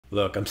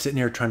Look, I'm sitting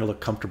here trying to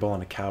look comfortable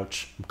on a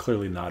couch. I'm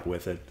clearly not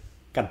with it.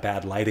 Got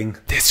bad lighting.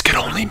 This could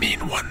only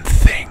mean one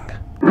thing.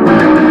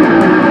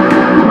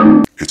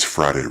 It's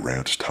Friday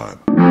Rant time.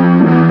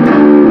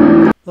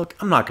 Look,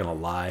 I'm not gonna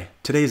lie.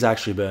 Today's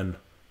actually been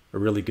a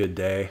really good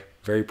day.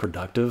 Very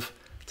productive.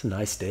 It's a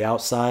nice day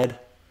outside.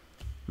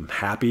 I'm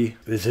happy.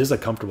 This is a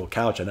comfortable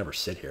couch. I never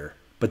sit here.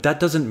 But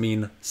that doesn't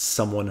mean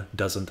someone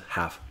doesn't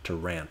have to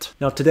rant.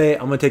 Now today,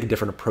 I'm gonna take a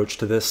different approach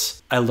to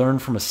this. I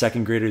learned from a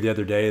second grader the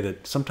other day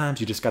that sometimes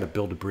you just gotta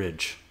build a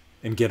bridge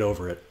and get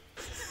over it.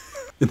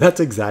 And that's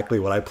exactly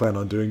what I plan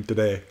on doing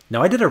today.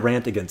 Now I did a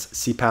rant against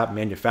CPAP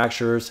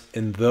manufacturers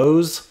and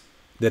those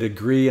that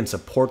agree and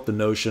support the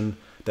notion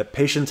that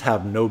patients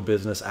have no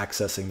business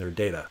accessing their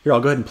data. Here, I'll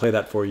go ahead and play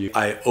that for you.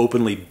 I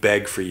openly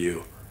beg for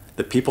you,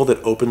 the people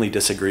that openly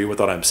disagree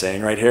with what I'm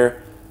saying right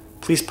here,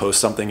 please post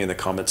something in the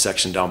comment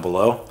section down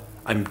below.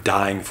 I'm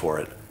dying for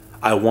it.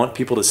 I want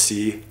people to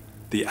see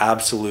the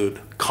absolute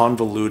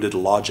convoluted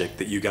logic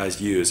that you guys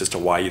use as to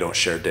why you don't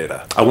share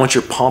data. I want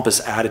your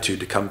pompous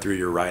attitude to come through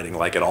your writing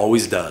like it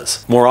always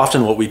does. More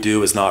often what we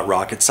do is not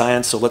rocket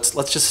science, so let's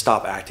just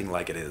stop acting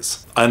like it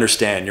is. I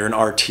understand, you're an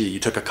RT, you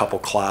took a couple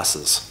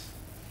classes.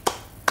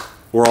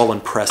 We're all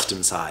impressed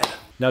inside.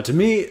 Now to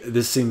me,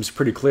 this seems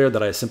pretty clear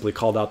that I simply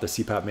called out the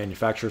CPAP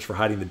manufacturers for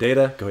hiding the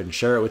data, go ahead and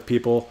share it with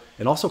people,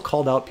 and also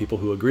called out people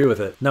who agree with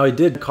it. Now I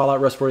did call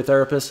out respiratory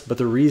therapists, but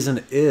the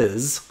reason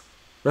is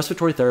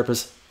respiratory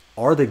therapists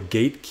are the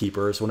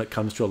gatekeepers when it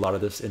comes to a lot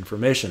of this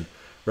information.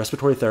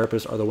 Respiratory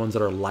therapists are the ones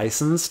that are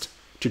licensed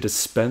to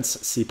dispense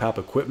CPAP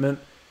equipment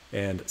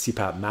and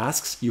CPAP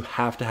masks. You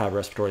have to have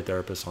respiratory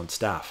therapists on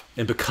staff.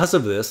 And because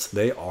of this,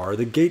 they are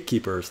the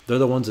gatekeepers. They're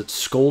the ones that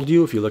scold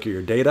you if you look at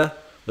your data.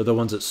 They're the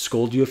ones that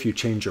scold you if you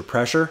change your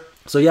pressure.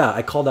 So yeah,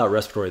 I called out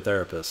respiratory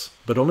therapists,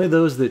 but only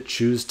those that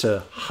choose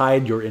to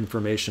hide your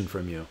information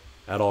from you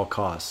at all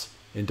costs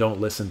and don't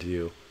listen to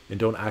you and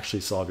don't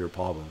actually solve your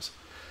problems.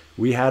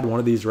 We had one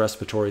of these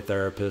respiratory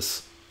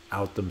therapists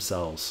out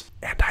themselves,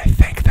 And I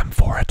thank them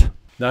for it.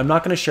 now, I'm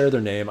not going to share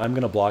their name. I'm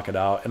going to block it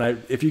out.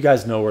 And if you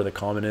guys know where the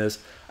comment is,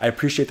 I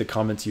appreciate the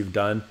comments you've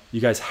done. You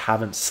guys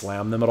haven't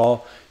slammed them at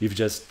all. You've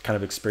just kind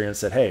of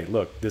experienced that, hey,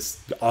 look, this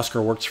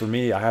Oscar works for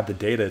me. I have the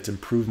data. It's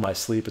improved my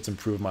sleep. It's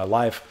improved my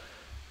life.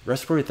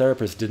 Respiratory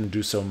therapists didn't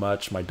do so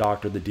much. My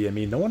doctor, the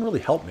DME, no one really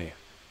helped me.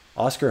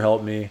 Oscar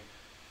helped me.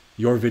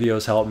 Your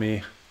videos helped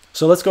me.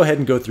 So let's go ahead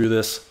and go through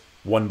this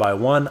one by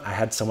one. I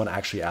had someone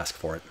actually ask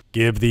for it.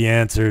 Give the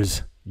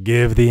answers.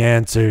 Give the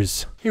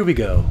answers. Here we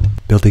go.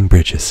 Building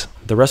bridges.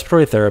 The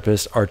respiratory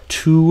therapists are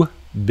too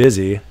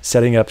busy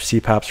setting up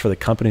CPAPs for the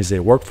companies they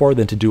work for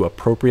than to do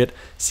appropriate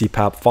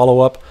CPAP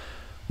follow-up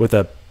with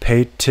a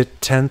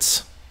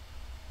tense.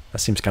 That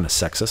seems kind of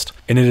sexist.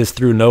 And it is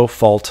through no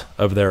fault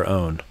of their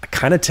own. I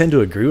kind of tend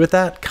to agree with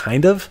that,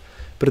 kind of.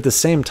 But at the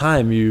same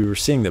time, you're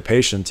seeing the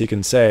patients. You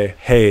can say,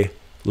 hey,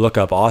 look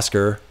up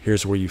Oscar.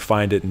 Here's where you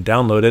find it and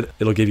download it.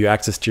 It'll give you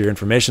access to your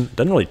information. It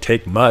doesn't really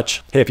take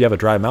much. Hey, if you have a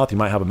dry mouth, you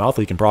might have a mouth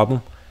leaking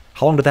problem.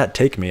 How long did that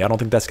take me? I don't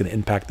think that's going to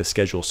impact the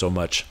schedule so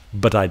much,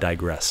 but I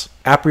digress.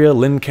 Apria,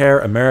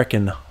 Lincare,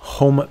 American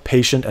Home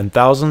Patient, and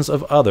thousands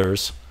of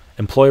others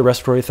employ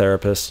respiratory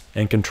therapists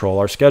and control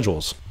our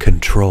schedules.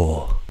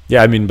 Control.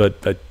 Yeah, I mean,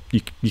 but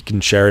you can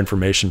share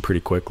information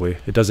pretty quickly.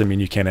 It doesn't mean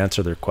you can't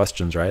answer their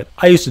questions, right?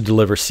 I used to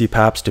deliver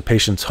CPAPs to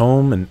patients'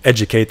 home and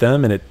educate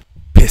them, and it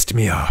pissed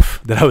me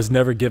off that I was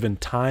never given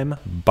time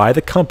by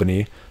the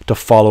company to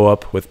follow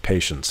up with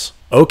patients.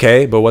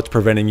 Okay, but what's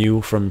preventing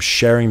you from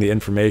sharing the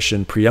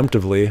information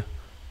preemptively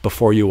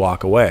before you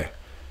walk away?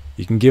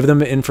 You can give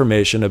them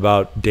information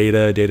about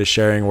data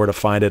sharing, where to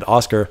find it,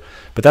 Oscar,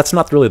 but that's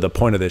not really the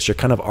point of this. You're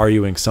kind of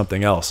arguing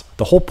something else.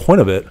 The whole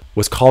point of it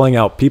was calling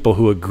out people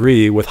who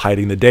agree with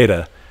hiding the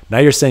data. Now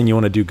you're saying you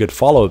want to do good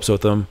follow-ups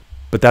with them,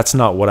 but that's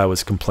not what I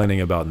was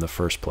complaining about in the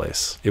first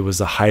place. It was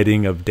the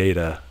hiding of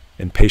data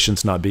and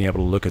patients not being able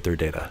to look at their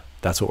data.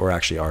 That's what we're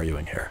actually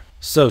arguing here.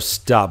 So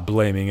stop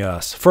blaming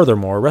us.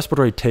 Furthermore,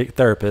 respiratory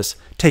therapists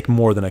take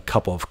more than a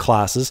couple of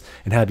classes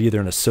and have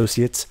either an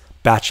associate's,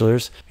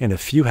 bachelor's, and a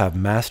few have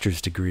master's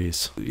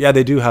degrees. Yeah,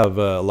 they do have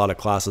a lot of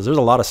classes. There's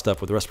a lot of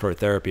stuff with respiratory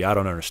therapy I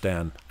don't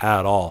understand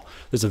at all.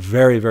 There's a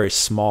very, very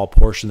small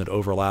portion that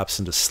overlaps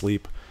into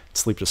sleep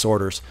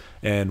disorders.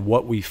 And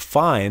what we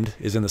find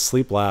is in the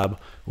sleep lab,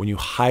 when you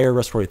hire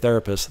respiratory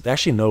therapists, they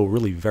actually know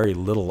really very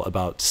little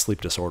about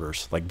sleep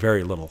disorders, like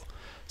very little.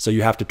 So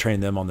you have to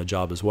train them on the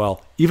job as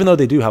well. Even though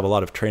they do have a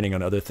lot of training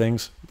on other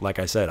things, like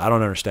I said, I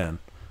don't understand.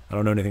 I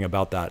don't know anything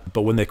about that.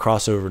 But when they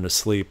cross over into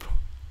sleep,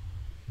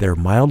 they're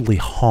mildly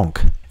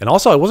honk. And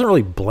also, I wasn't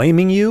really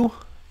blaming you.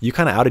 You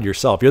kind of outed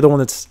yourself. You're the one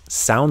that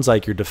sounds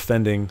like you're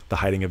defending the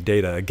hiding of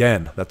data.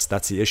 Again, that's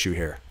the issue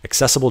here.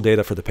 Accessible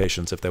data for the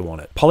patients if they want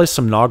it.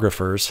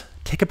 Polysomnographers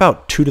take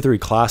about 2 to 3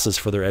 classes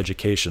for their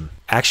education.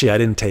 Actually, I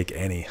didn't take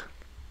any.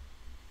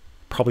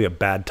 Probably a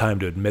bad time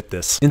to admit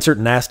this. Insert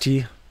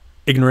nasty,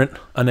 ignorant,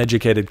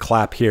 uneducated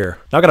clap here.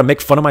 Now I gotta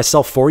make fun of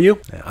myself for you?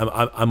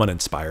 I'm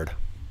uninspired.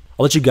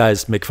 I'll let you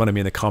guys make fun of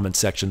me in the comments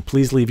section.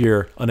 Please leave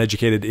your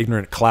uneducated,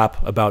 ignorant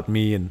clap about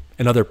me and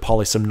other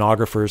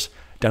polysomnographers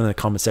down in the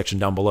comment section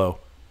down below.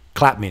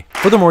 Clap me.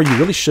 Furthermore, you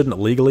really shouldn't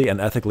legally and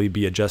ethically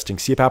be adjusting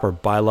CPAP or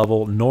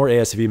bi-level nor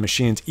ASV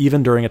machines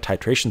even during a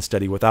titration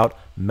study without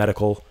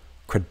medical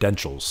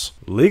credentials.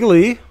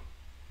 Legally,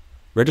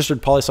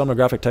 registered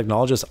polysomnographic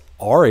technologists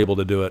are able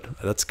to do it.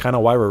 That's kind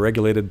of why we're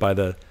regulated by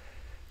the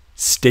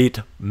state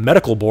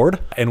medical board.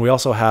 And we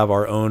also have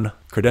our own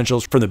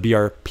credentials from the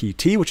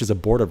BRPT, which is a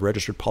board of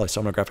registered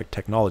polysomnographic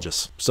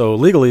technologists. So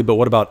legally, but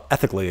what about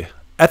ethically?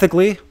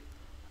 Ethically,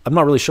 I'm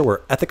not really sure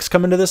where ethics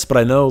come into this, but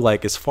I know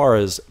like as far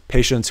as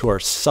patients who are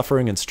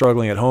suffering and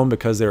struggling at home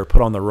because they were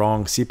put on the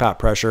wrong CPAP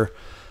pressure,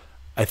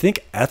 I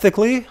think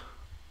ethically,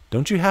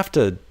 don't you have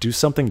to do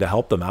something to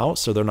help them out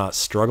so they're not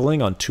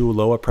struggling on too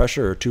low a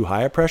pressure or too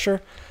high a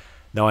pressure?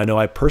 Now, I know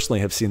I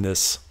personally have seen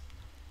this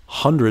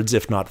hundreds,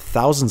 if not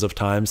thousands of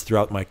times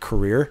throughout my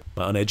career,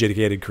 my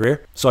uneducated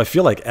career. So I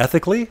feel like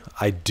ethically,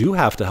 I do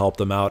have to help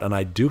them out and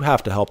I do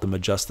have to help them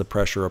adjust the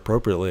pressure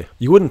appropriately.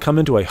 You wouldn't come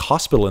into a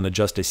hospital and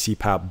adjust a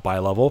CPAP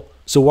bi-level.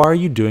 So why are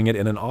you doing it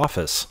in an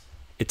office?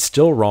 It's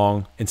still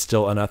wrong and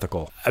still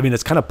unethical. I mean,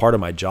 it's kind of part of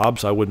my job,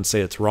 so I wouldn't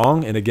say it's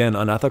wrong. And again,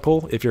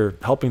 unethical. If you're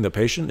helping the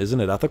patient,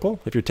 isn't it ethical?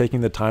 If you're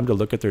taking the time to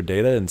look at their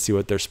data and see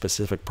what their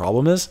specific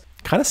problem is,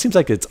 kind of seems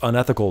like it's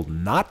unethical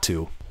not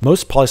to.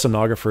 Most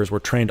polysomnographers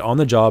were trained on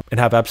the job and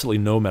have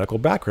absolutely no medical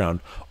background,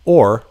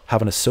 or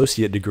have an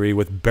associate degree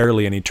with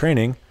barely any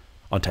training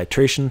on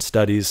titration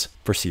studies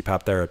for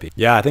CPAP therapy.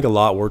 Yeah, I think a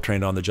lot were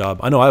trained on the job.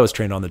 I know I was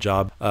trained on the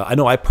job. I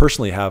know I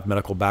personally have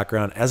medical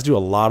background, as do a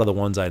lot of the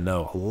ones I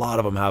know. A lot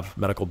of them have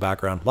medical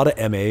background, a lot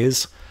of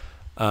MAs.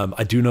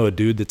 I do know a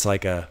dude that's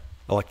like a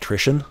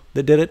electrician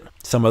that did it.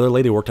 Some other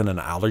lady worked in an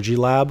allergy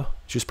lab.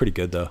 She was pretty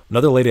good though.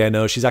 Another lady I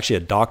know, she's actually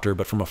a doctor,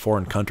 but from a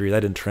foreign country. That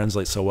didn't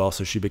translate so well,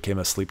 so she became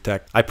a sleep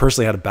tech. I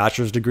personally had a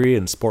bachelor's degree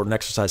in sport and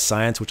exercise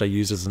science, which I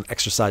used as an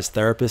exercise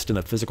therapist in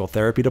a physical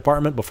therapy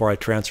department before I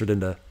transferred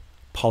into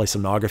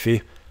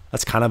polysomnography.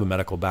 That's kind of a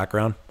medical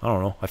background. I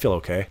don't know. I feel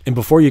okay. And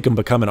before you can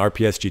become an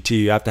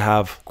RPSGT, you have to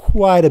have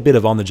quite a bit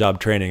of on-the-job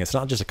training. It's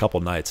not just a couple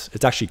nights.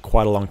 It's actually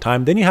quite a long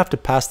time. Then you have to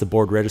pass the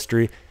board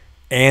registry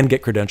and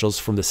get credentials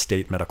from the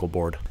state medical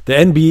board. The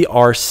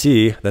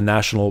NBRC, the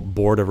National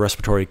Board of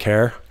Respiratory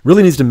Care,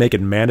 really needs to make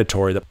it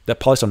mandatory that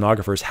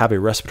polysomnographers have a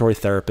respiratory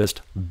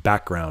therapist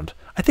background.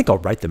 I think I'll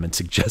write them and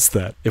suggest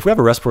that. If we have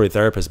a respiratory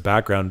therapist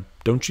background,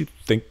 don't you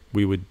think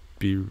we would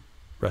be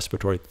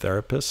respiratory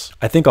therapists?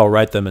 I think I'll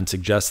write them and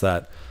suggest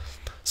that.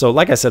 So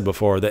like I said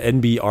before, the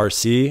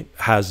NBRC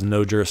has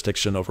no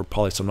jurisdiction over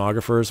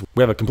polysomnographers.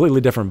 We have a completely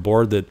different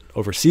board that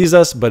oversees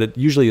us, but it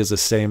usually is the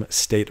same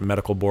state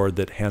medical board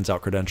that hands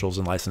out credentials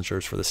and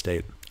licensures for the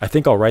state. I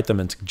think I'll write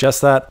them and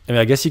suggest that. I mean,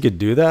 I guess you could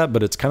do that,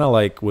 but it's kind of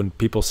like when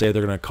people say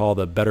they're going to call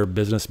the Better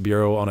Business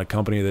Bureau on a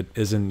company that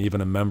isn't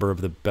even a member of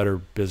the Better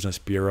Business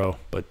Bureau,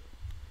 but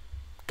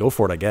go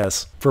for it, I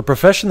guess. For a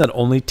profession that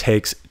only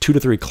takes 2 to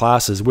 3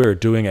 classes, we're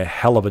doing a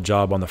hell of a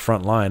job on the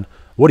front line.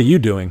 What are you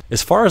doing?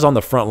 As far as on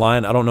the front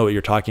line, I don't know what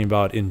you're talking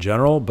about in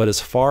general, but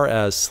as far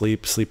as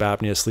sleep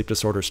apnea, sleep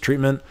disorders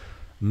treatment,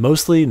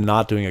 mostly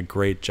not doing a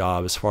great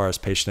job as far as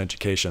patient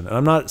education. And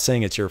I'm not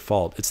saying it's your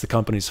fault. It's the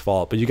company's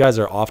fault, but you guys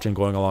are often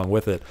going along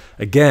with it.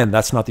 Again,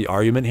 that's not the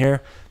argument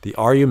here. The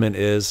argument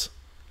is,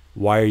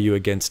 why are you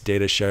against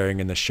data sharing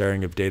and the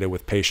sharing of data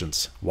with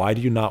patients? Why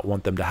do you not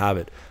want them to have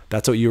it?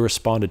 That's what you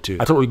responded to.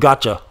 That's what we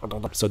gotcha.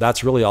 So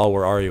that's really all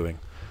we're arguing.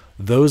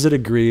 Those that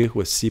agree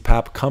with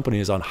CPAP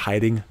companies on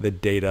hiding the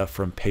data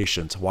from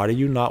patients, why do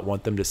you not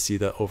want them to see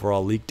the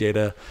overall leak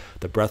data,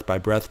 the breath by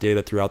breath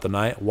data throughout the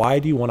night? Why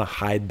do you want to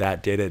hide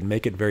that data and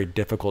make it very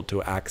difficult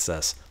to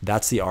access?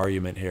 That's the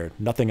argument here,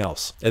 nothing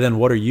else. And then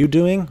what are you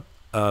doing?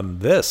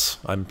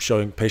 I'm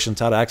showing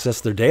patients how to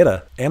access their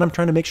data, and I'm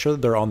trying to make sure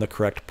that they're on the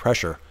correct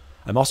pressure.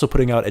 I'm also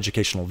putting out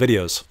educational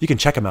videos. You can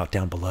check them out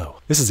down below.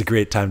 This is a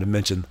great time to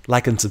mention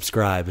like and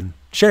subscribe, and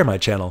share my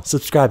channel.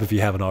 Subscribe if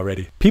you haven't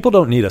already. People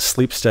don't need a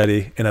sleep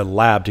study in a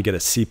lab to get a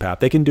CPAP.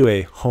 They can do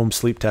a home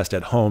sleep test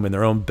at home in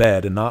their own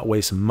bed and not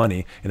waste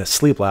money in a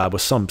sleep lab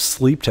with some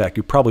sleep tech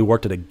who probably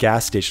worked at a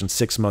gas station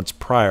 6 months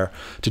prior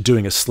to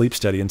doing a sleep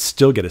study and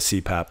still get a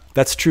CPAP.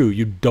 That's true.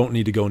 You don't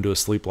need to go into a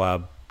sleep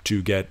lab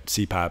to get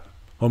CPAP.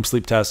 Home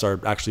sleep tests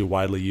are actually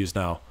widely used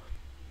now.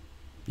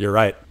 You're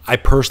right. I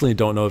personally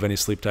don't know of any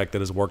sleep tech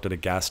that has worked at a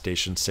gas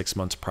station 6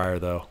 months prior,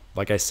 though.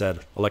 Like I said,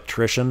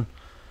 electrician,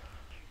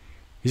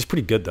 he's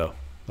pretty good, though.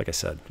 Like I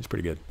said, he's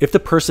pretty good. If the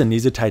person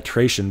needs a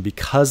titration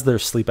because their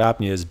sleep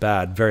apnea is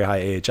bad, very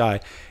high AHI,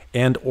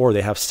 and or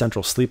they have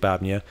central sleep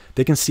apnea,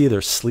 they can see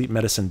their sleep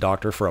medicine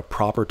doctor for a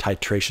proper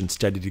titration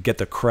study to get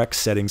the correct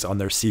settings on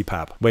their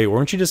CPAP. Wait,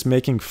 weren't you just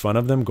making fun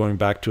of them going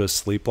back to a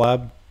sleep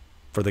lab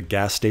for the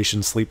gas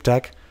station sleep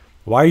tech?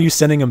 Why are you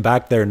sending them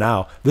back there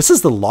now? This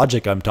is the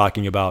logic I'm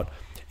talking about.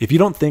 If you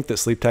don't think that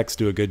sleep techs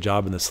do a good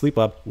job in the sleep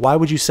lab, why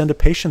would you send a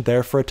patient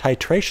there for a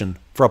titration,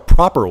 for a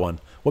proper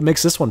one? What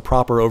makes this one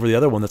proper over the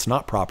other one that's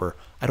not proper?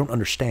 I don't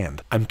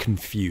understand. I'm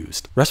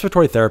confused.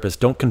 Respiratory therapists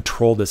don't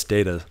control this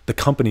data. The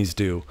companies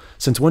do.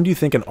 Since when do you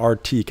think an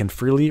RT can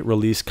freely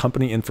release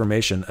company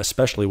information,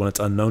 especially when it's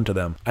unknown to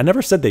them? I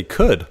never said they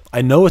could.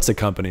 I know it's the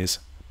companies,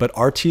 But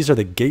RTs are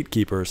the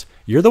gatekeepers.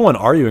 You're the one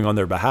arguing on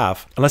their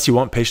behalf, unless you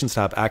want patients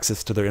to have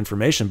access to their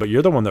information, but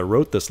you're the one that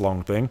wrote this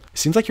long thing. It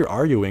seems like you're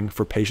arguing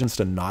for patients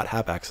to not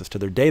have access to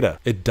their data.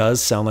 It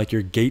does sound like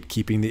you're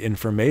gatekeeping the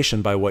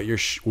information by what you're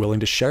willing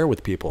to share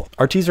with people.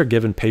 RTs are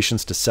given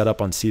patients to set up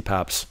on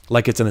CPAPs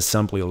like it's an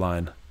assembly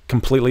line,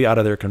 completely out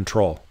of their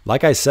control.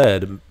 Like I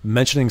said,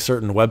 mentioning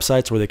certain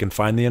websites where they can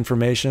find the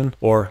information,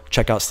 or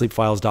check out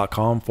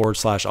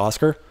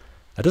sleepfiles.com/Oscar,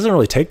 that doesn't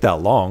really take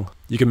that long.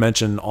 You can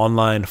mention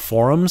online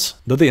forums.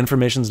 Though the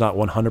information's not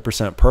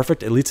 100%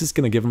 perfect, at least it's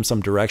going to give them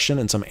some direction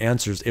and some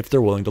answers if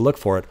they're willing to look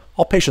for it.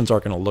 All patients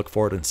aren't going to look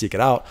for it and seek it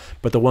out,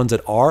 but the ones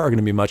that are going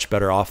to be much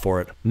better off for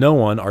it. No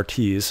one,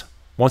 RTs,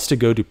 wants to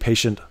go to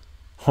patient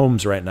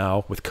homes right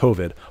now with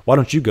COVID. Why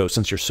don't you go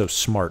since you're so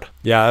smart?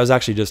 Yeah, I was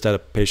actually just at a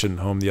patient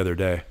home the other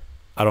day.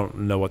 I don't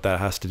know what that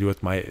has to do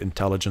with my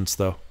intelligence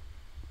though.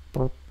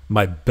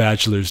 My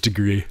bachelor's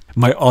degree,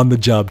 my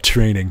on-the-job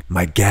training,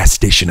 my gas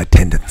station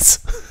attendance.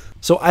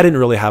 So I didn't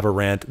really have a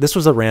rant. This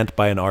was a rant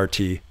by an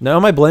RT. Now,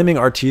 am I blaming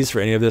RTs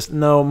for any of this?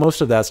 No, most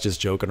of that's just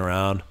joking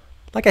around.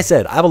 Like I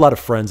said, I have a lot of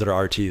friends that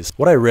are RTs.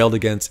 What I railed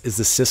against is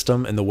the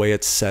system and the way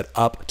it's set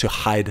up to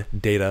hide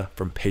data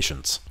from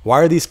patients. Why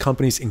are these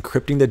companies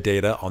encrypting the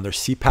data on their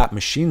CPAP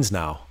machines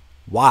now?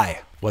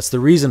 Why? What's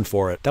the reason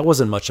for it? That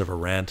wasn't much of a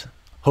rant.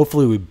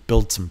 Hopefully we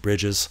build some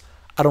bridges.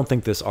 I don't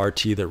think this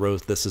RT that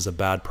wrote this is a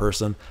bad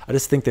person. I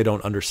just think they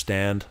don't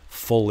understand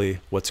fully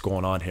what's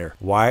going on here.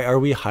 Why are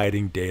we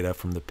hiding data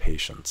from the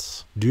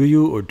patients? Do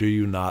you or do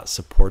you not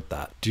support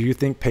that? Do you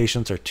think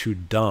patients are too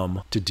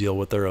dumb to deal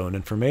with their own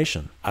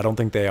information? I don't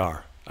think they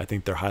are. I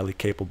think they're highly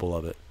capable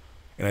of it.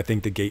 And I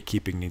think the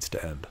gatekeeping needs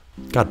to end.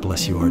 God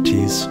bless you,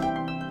 RTs.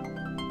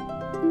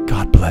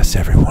 God bless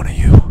every one of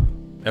you.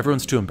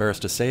 Everyone's too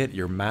embarrassed to say it.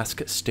 Your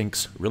mask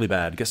stinks really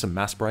bad. Get some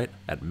Maskbright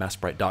at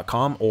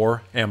maskbright.com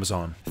or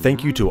Amazon.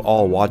 Thank you to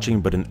all watching,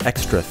 but an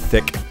extra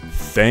thick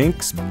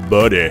thanks,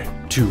 buddy,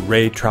 to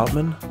Ray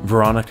Troutman,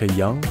 Veronica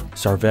Young,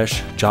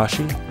 Sarvesh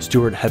Joshi,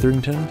 Stuart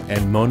Hetherington,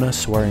 and Mona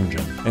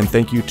Swearingen. And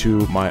thank you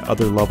to my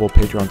other level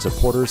Patreon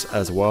supporters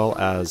as well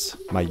as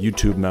my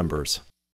YouTube members.